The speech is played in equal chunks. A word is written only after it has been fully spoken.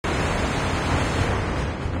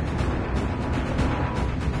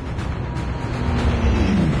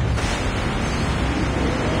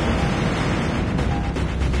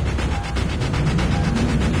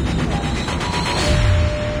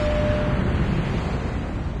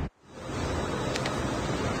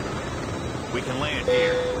We can land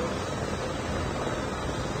here.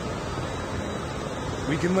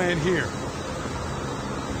 We can land here.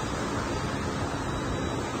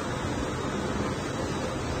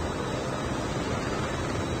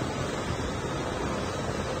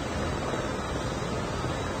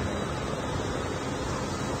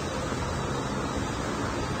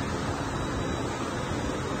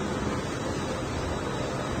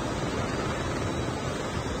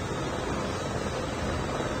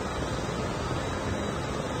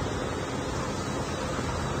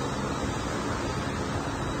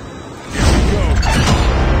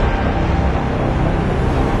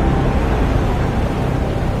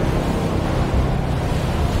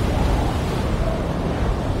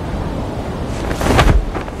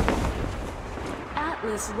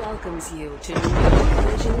 Welcomes you to New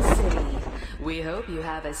Vision City. We hope you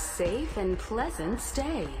have a safe and pleasant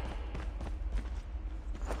stay.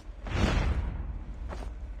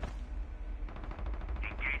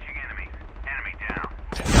 Engaging enemy. Enemy down.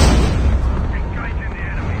 Engaging the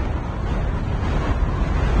enemy.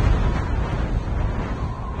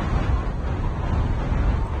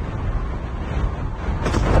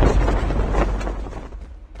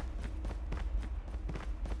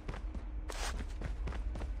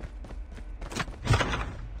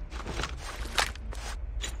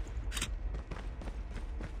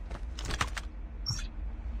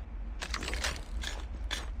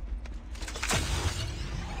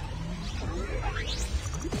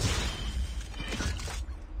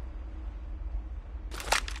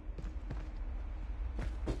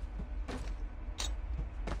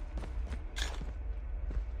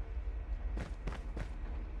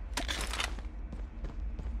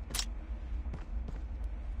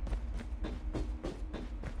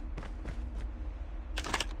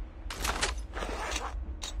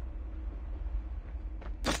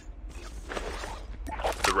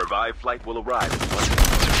 The revived flight will arrive.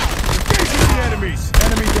 Engaging the enemies!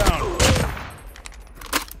 Enemy down!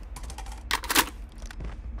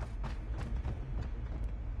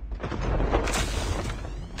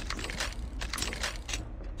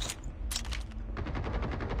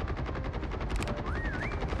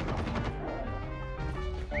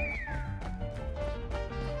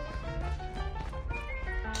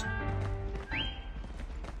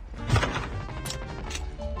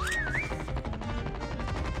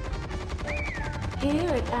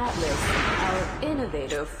 Here at Atlas, our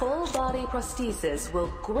innovative full-body prosthesis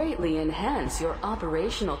will greatly enhance your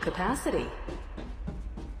operational capacity.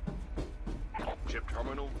 Chip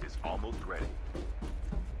terminal is almost ready.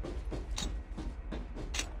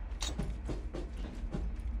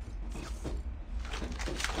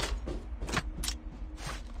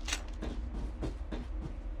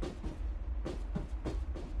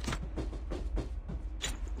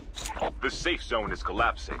 The safe zone is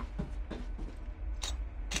collapsing.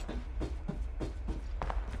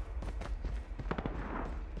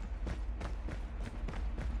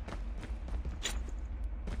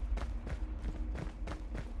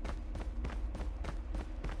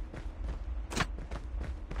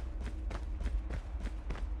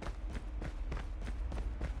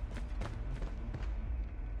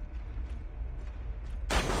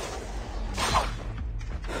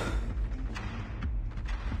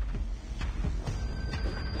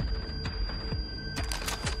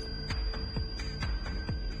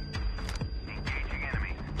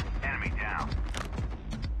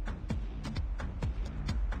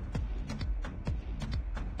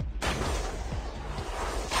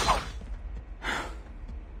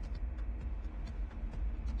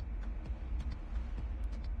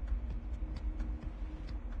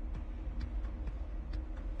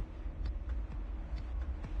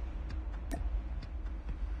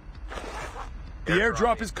 The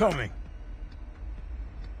airdrop is coming.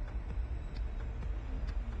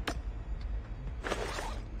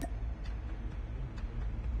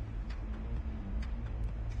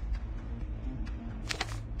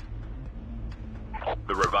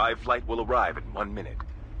 The revived flight will arrive in 1 minute.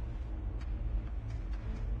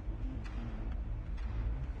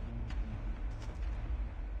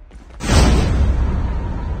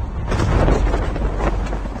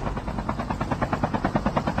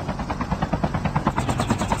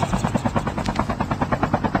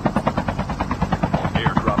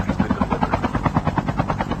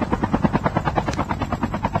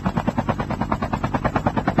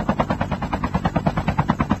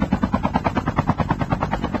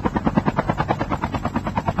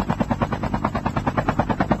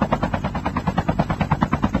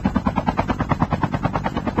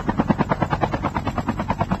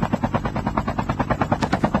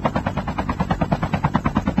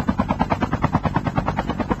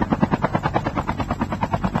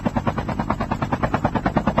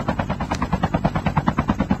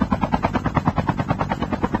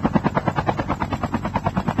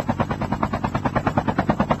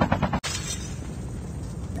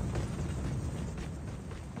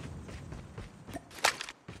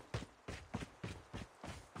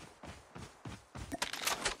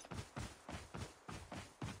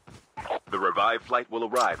 flight will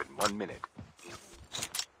arrive in 1 minute.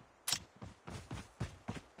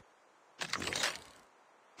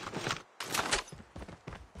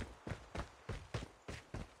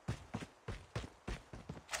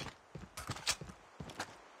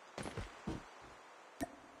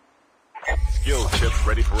 Skill chip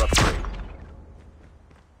ready for upgrade.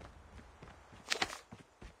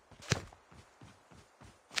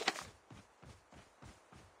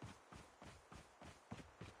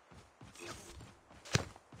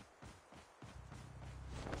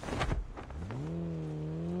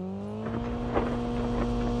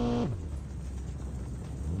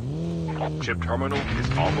 Chip terminal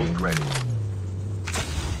is almost ready.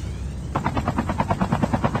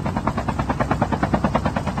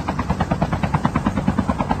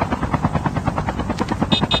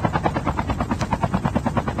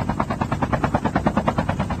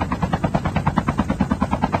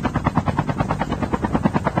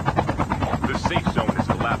 The safe zone is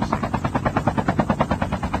collapsing.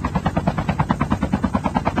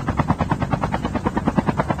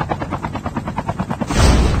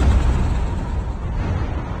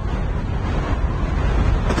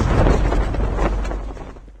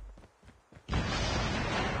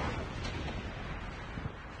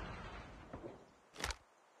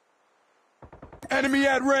 Enemy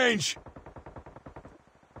at range!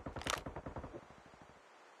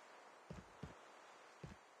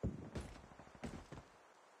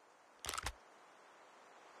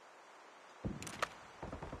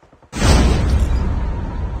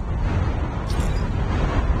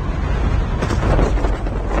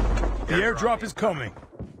 The airdrop is coming.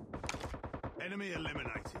 Enemy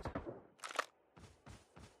eliminated.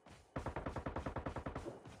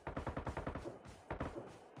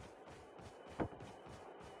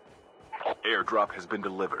 Airdrop has been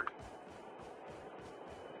delivered.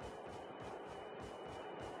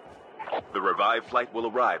 The revived flight will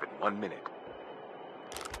arrive in 1 minute.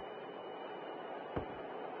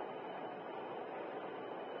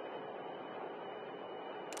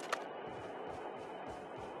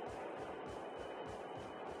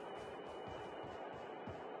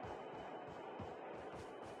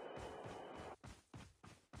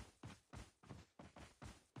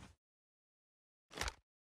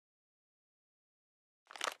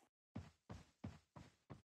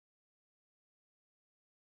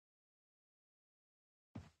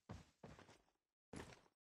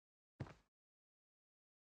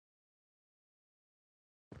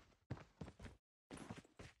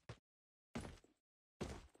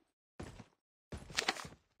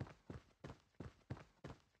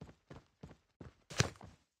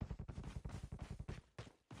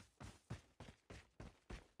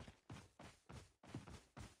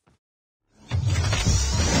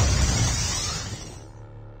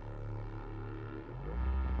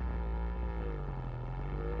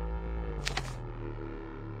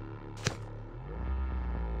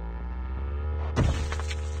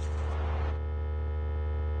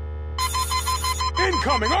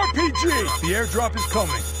 Incoming RPG! The airdrop is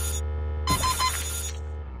coming.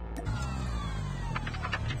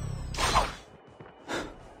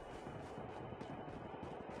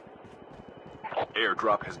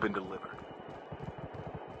 Airdrop has been delivered.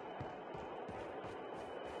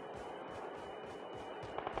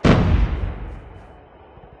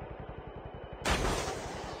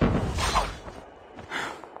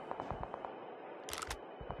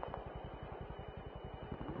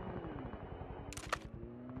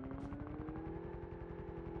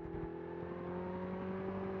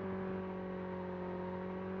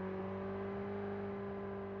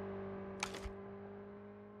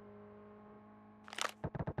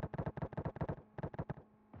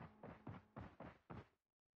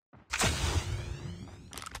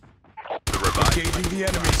 Engaging the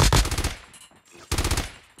enemies.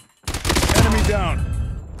 Enemy down.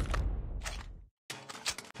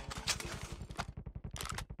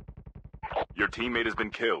 Your teammate has been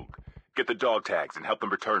killed. Get the dog tags and help them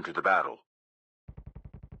return to the battle.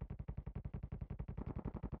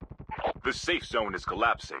 The safe zone is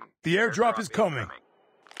collapsing. The airdrop is coming.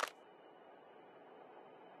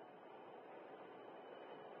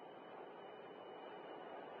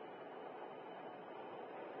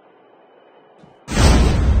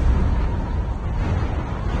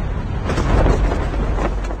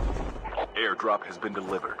 Airdrop has been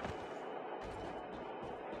delivered.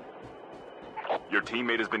 Your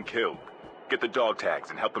teammate has been killed. Get the dog tags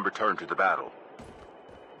and help them return to the battle.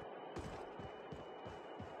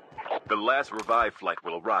 The last revived flight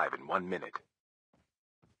will arrive in 1 minute.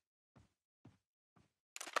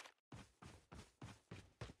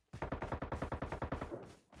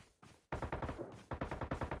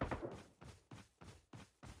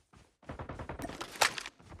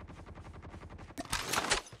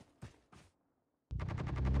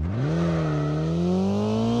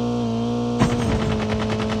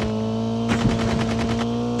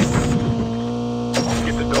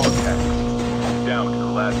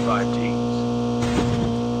 5 teams.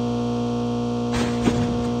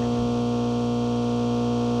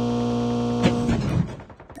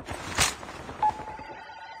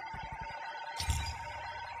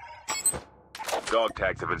 Dog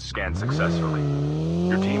tags have been scanned successfully.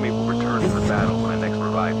 Your teammate will return to the battle when the next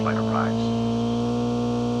revive flight arrives.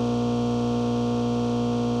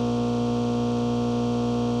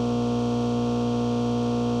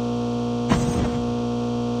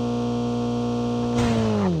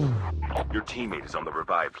 Your teammate is on the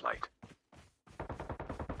revive flight.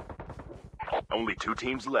 Only 2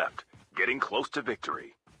 teams left, getting close to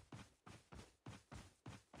victory.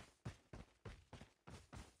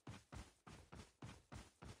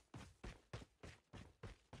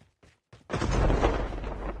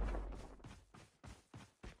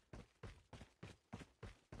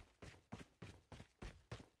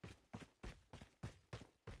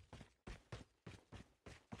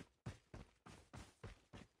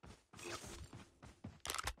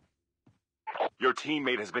 Your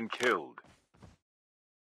teammate has been killed.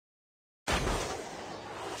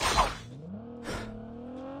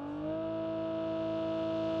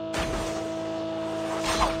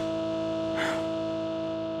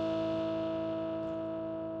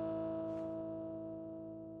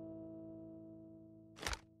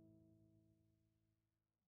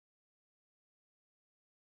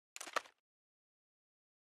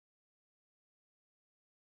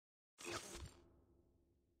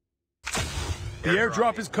 The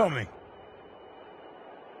airdrop is coming.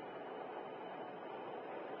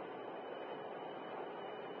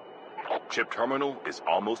 Chip terminal is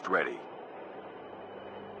almost ready.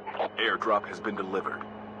 Airdrop has been delivered.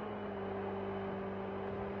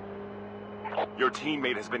 Your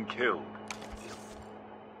teammate has been killed.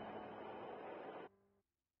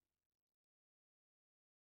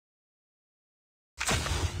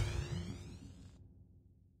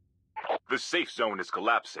 The safe zone is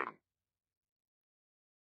collapsing.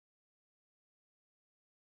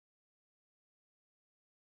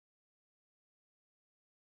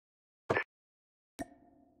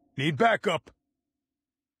 Need backup.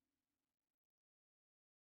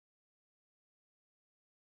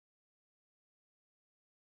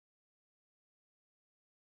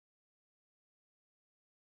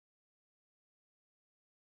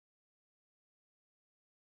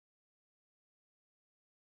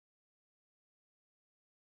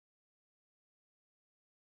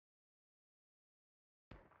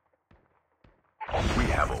 We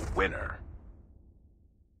have a winner.